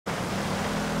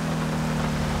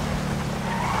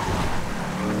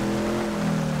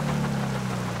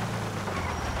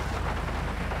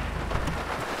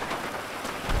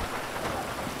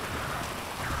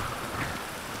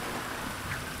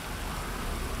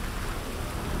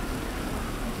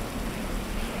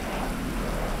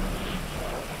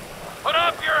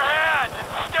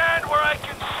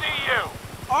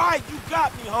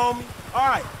homie. All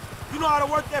right. You know how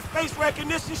to work that face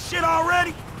recognition shit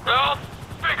already? Well,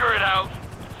 figure it out.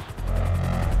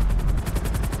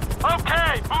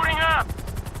 Okay, booting up.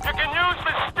 You can use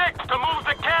the sticks to move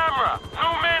the camera.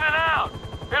 Zoom in and out.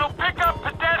 It'll pick up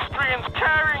pedestrians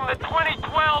carrying the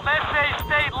 2012 SA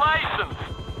state license.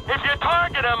 If you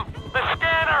target them, the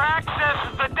scanner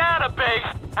accesses the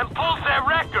database and pulls their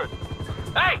record.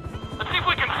 Hey, let's see if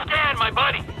we can scan my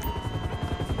buddy.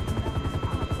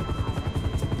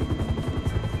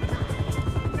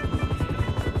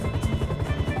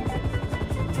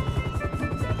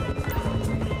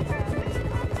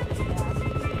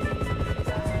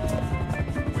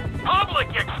 Public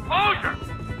exposure?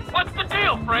 What's the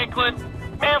deal, Franklin?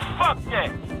 Man, fuck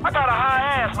that. I got a high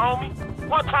ass, homie.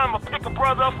 One time I'll pick a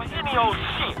brother up for any old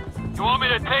shit. You want me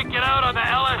to take it out on the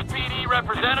LSPD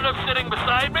representative sitting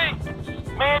beside me?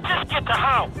 Man, just get the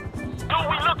house. Dude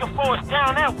we looking for is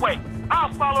down that way.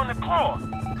 I'll follow the car.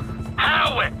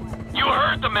 Howitt! You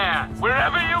heard the man.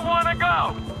 Wherever you want to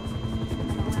go.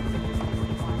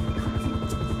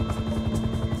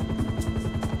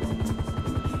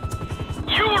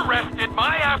 You arrested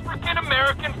my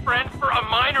African-American friend for a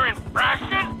minor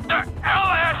infraction? The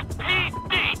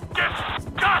LSPD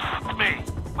disgusts me!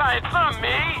 Well, it's not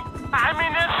me. I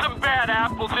mean, there's some bad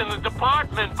apples in the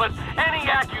department, but any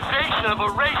accusation of a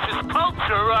racist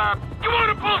culture, you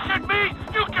want to bullshit me?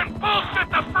 You can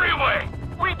bullshit the freeway!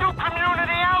 We do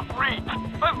community outreach,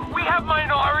 but we have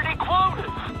minority quotas.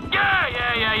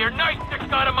 Yeah, your night stick's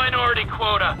got a minority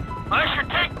quota. I should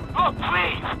take... Look,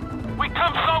 please! We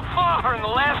come so far in the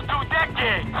last 2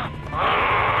 decades.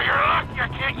 Oh, you're lucky I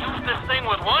can't use this thing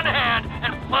with one hand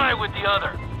and fly with the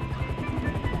other.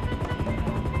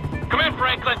 Come in,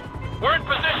 Franklin. We're in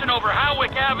position over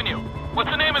Howick Avenue. What's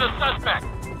the name of the suspect?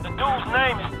 The dude's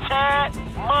name is Chad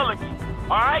Mulligan.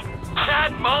 All right?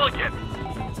 Chad Mulligan.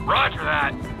 Roger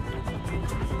that.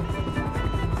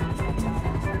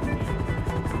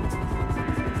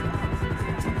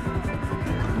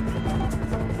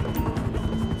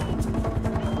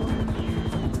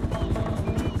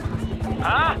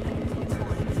 Huh?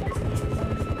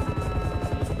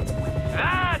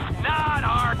 That's not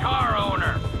our car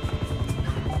owner.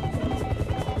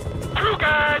 2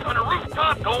 guys on a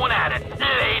rooftop going at it.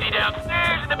 Lady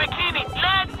downstairs in a bikini.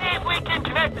 Let's see if we can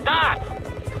connect the dots.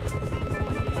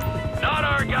 Not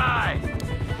our guy.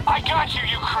 I got you,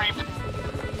 you creep.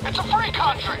 It's a free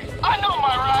country. I know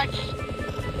my rights.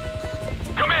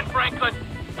 Come in, Franklin.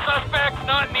 Suspect's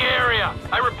not in the area.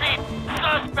 I repeat,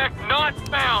 suspect not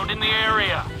found in the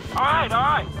area. All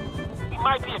right. He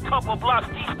might be a couple blocks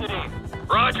east of there.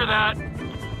 Roger that.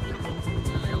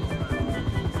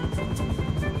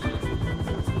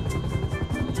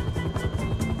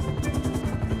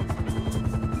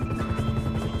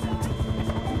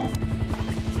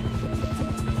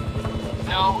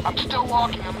 No, I'm still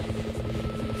walking him.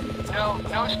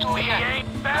 No, still We yet. ain't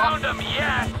found him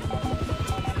yet.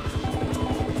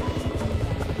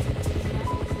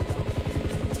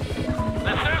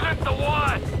 This isn't the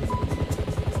one.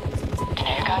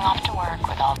 You're going off to work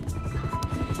with all...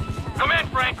 Come in,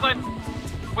 Franklin.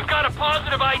 We've got a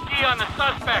positive ID on the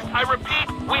suspect. I repeat,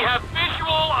 we have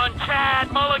visual on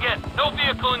Chad Mulligan. No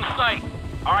vehicle in sight.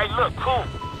 All right, look, cool.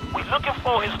 We looking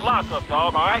for his lockup,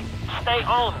 dog, all right? Stay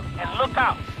on him and look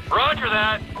out. Roger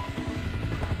that.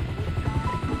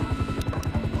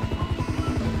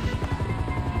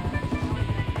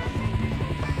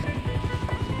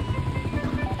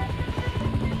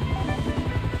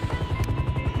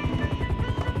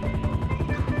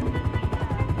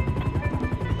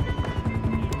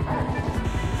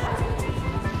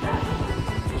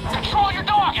 Control your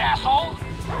dog, asshole!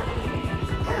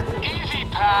 Easy,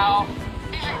 pal.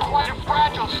 He's in quite a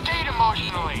fragile state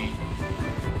emotionally.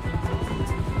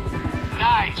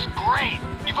 Nice, great.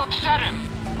 You've upset him.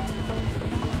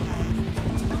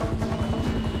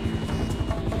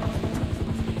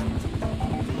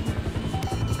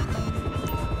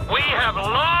 We have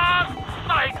lost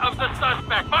sight of the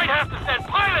suspect. Might have to send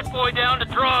Pilot Boy down to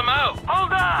draw him out.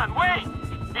 Hold on, wait.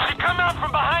 You should come out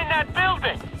from behind that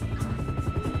building.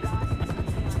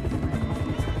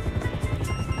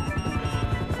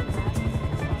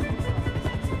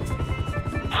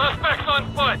 Suspect's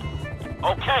on foot.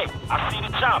 Okay, I see the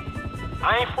chopper.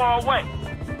 I ain't far away.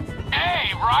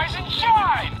 Hey, rise and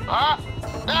shine! Huh?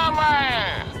 Oh,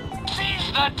 man!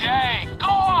 Seize the day! Go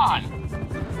on!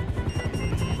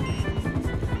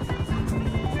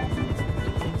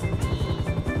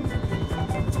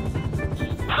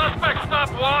 Suspect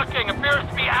stopped walking. Appears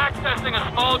to be accessing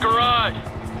a small garage.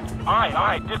 All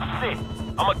right, this is it.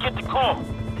 I'm gonna get the call.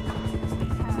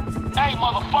 Hey,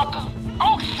 motherfucker!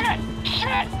 Oh, shit!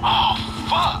 shit! Oh,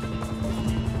 fuck!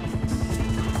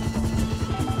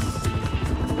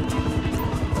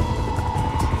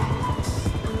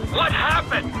 What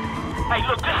happened? Hey,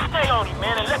 look, just stay on him,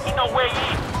 man, and let me know where he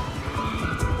is.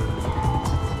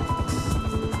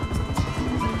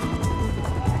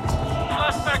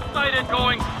 Suspect sighted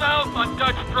going south on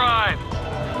Dutch Drive.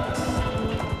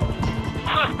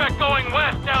 Suspect going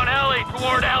west down alley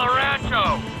toward El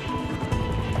Rancho.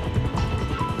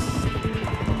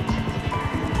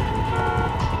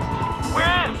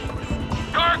 Where is he?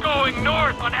 Car going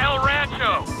north on El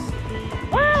Rancho.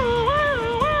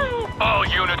 All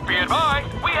units be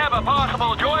advised, we have a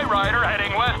possible joyrider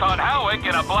heading west on Howick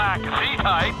in a black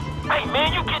C-Type. Hey,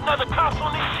 man, you getting other cops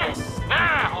on this shit?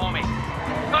 Nah, homie.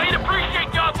 I'd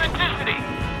appreciate the authenticity.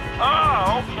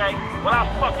 Oh, okay. Well, I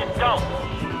fucking don't.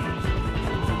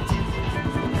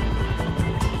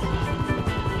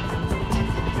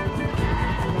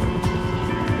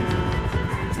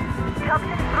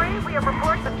 Company 3, we have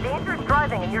reports of dangerous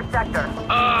driving in your sector.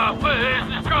 This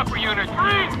is Chopper Unit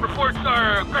 3. Reports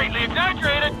are greatly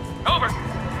exaggerated. Over.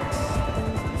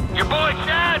 Your boy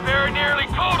Chad very nearly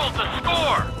totaled the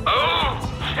score. Oh,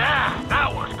 Chad,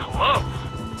 that was close.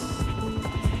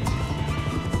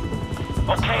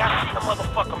 Okay, I see the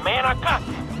motherfucker, man. I got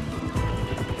you.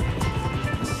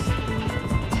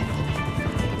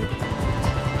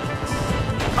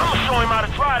 I'ma show him how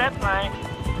to try that thing.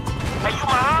 Hey, you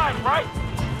my eyes, right?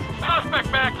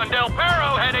 Suspect back on Del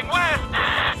Perro heading west.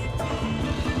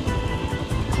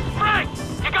 Frank,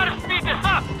 you gotta speed this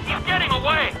up. He's getting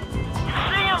away. You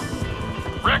see him?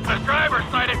 Reckless driver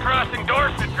sighted crossing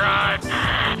Dorset Drive.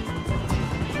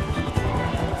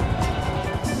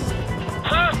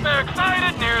 Suspect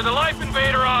sighted near the Life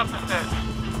Invader offices.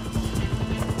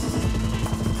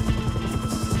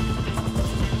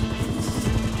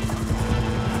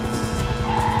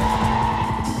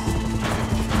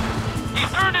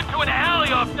 He's turned into an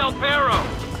alley off Del Perro.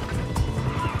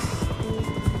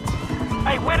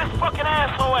 Hey, where this fucking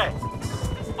asshole at?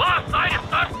 Lost sight of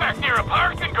suspect near a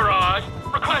parking garage.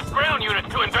 Request ground units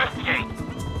to investigate.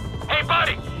 Hey,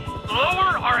 buddy,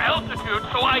 lower our altitude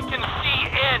so I can see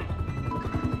in.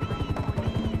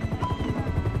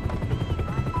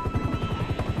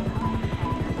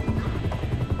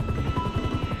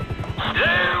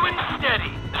 Slow and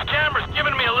steady. This camera's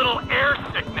giving me a little air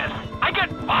sickness. I get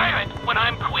violent when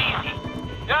I'm queasy.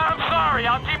 Yeah, I'm sorry.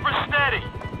 I'll keep her steady.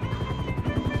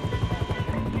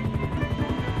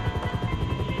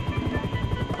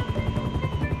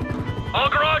 All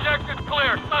garage exits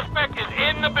clear. Suspect is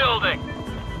in the building.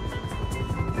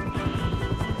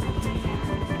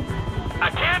 I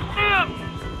can't see him.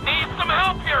 Need some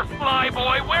help here,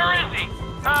 flyboy. Where is he?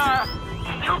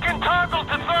 You can toggle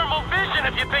to thermal vision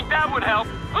if you think that would help.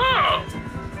 Oh!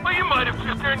 Well, you might have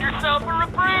just earned yourself a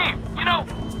reprieve. You know,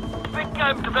 I think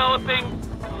I'm developing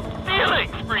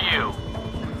feelings for you.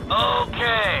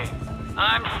 Okay.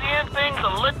 I'm seeing things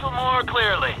a little more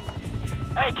clearly.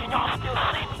 Hey, can y'all still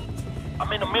see me?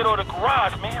 I'm in the middle of the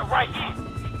garage, man, right here.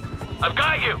 I've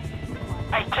got you.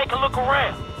 Hey, take a look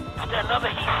around. Is there another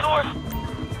heat source?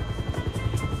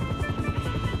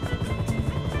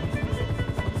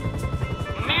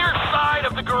 Near side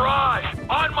of the garage,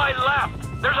 on my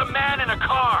left. There's a man in a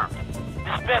car.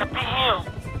 This better be him.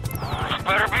 This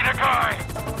better be the guy.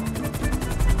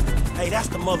 Hey, that's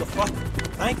the motherfucker.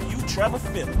 Thank you, Trevor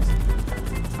Phillips.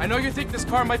 I know you think this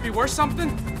car might be worth something.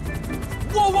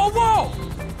 Whoa, whoa, whoa!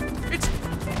 It's...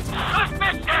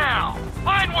 Suspect down!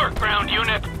 Fine work, ground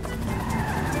unit.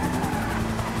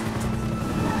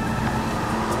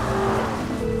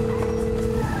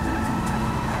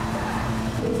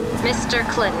 Mr.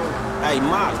 Clinton. Hey,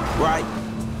 Molly, right?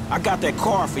 I got that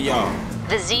car for y'all.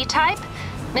 The Z-Type?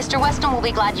 Mr. Weston will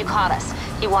be glad you caught us.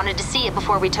 He wanted to see it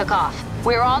before we took off.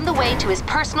 We're on the way to his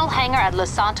personal hangar at Los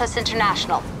Santos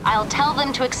International. I'll tell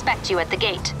them to expect you at the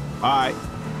gate. All right.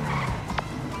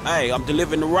 Hey, I'm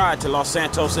delivering the ride to Los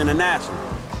Santos International.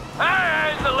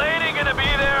 Hey, is the lady gonna be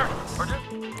there? Or just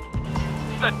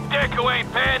the dick who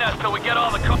ain't paying us till we get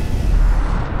all the cars?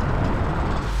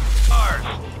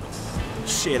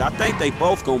 Shit, I think they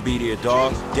both gonna be there,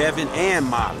 dog. Devin and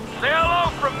Molly. Say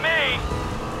hello from me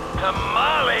to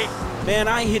Molly. Man,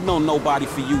 I ain't hitting on nobody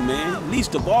for you, man.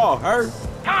 Least of all her.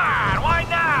 Come on, why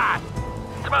not?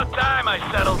 It's about time I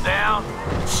settled down.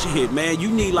 Shit, man, you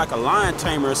need like a lion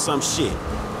tamer or some shit.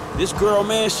 This girl,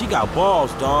 man, she got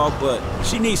balls, dog, but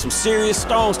she needs some serious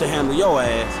stones to handle your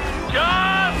ass.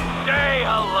 Just say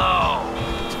hello.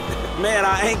 Man,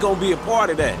 I ain't gonna be a part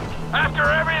of that. After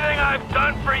everything I've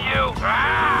done for you,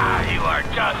 you are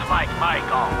just like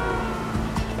Michael.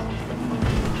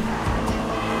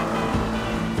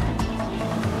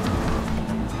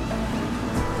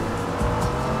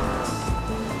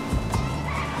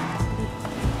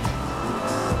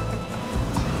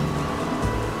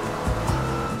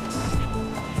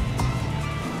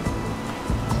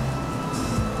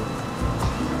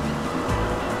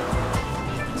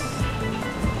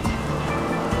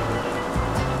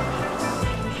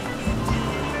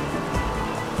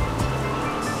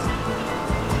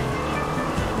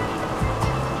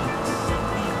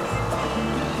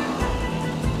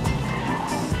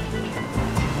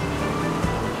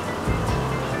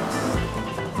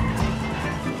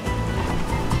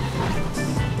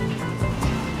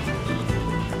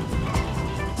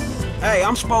 Hey,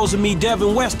 I'm supposed to meet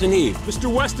Devin Weston here. Mr.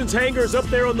 Weston's hangar is up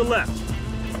there on the left.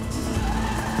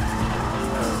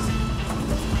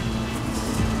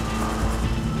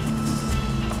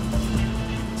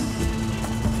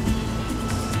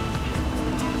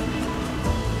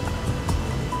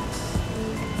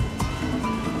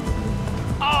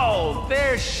 Oh,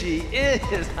 there she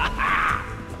is.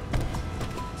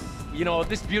 You know, if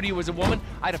this beauty was a woman,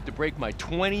 I'd have to break my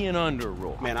 20 and under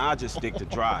rule. Man, I'll just stick to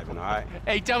driving, all right?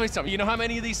 Hey, tell me something. You know how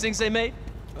many of these things they made?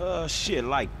 Shit,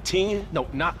 like 10? No,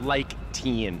 not like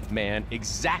 10, man.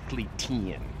 Exactly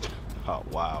 10. Oh,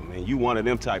 wow, man. You one of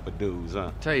them type of dudes,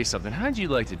 huh? Tell you something. How'd you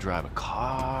like to drive a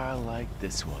car like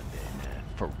this one day, man?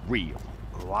 For real.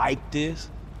 Like this?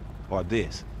 Or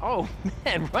this? Oh,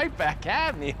 man, right back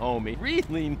at me, homie.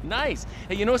 Really nice.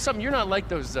 Hey, you know something? You're not like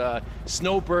those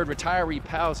snowbird retiree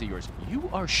pals of yours. You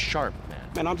are sharp, man.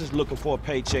 Man, I'm just looking for a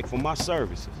paycheck for my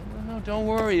services. No, don't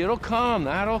worry. It'll come.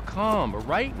 That'll come. But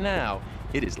right now,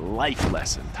 it is life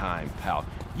lesson time, pal.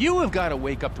 You have got to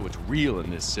wake up to what's real in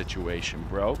this situation,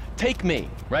 bro. Take me,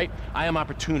 right? I am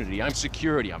opportunity. I'm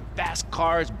security. I'm fast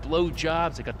cars, blow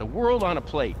jobs. I got the world on a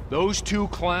plate. Those two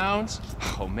clowns,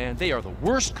 oh man, they are the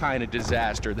worst kind of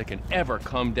disaster that can ever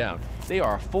come down. They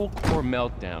are a full core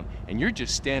meltdown, and you're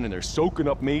just standing there soaking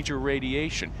up major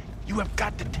radiation. You have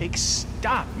got to take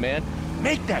stock, man.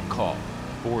 Make that call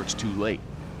before it's too late.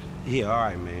 Yeah, all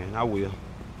right, man. I will.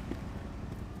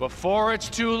 Before it's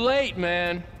too late,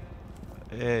 man.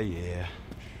 Yeah.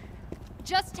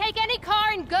 Just take any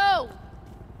car and go!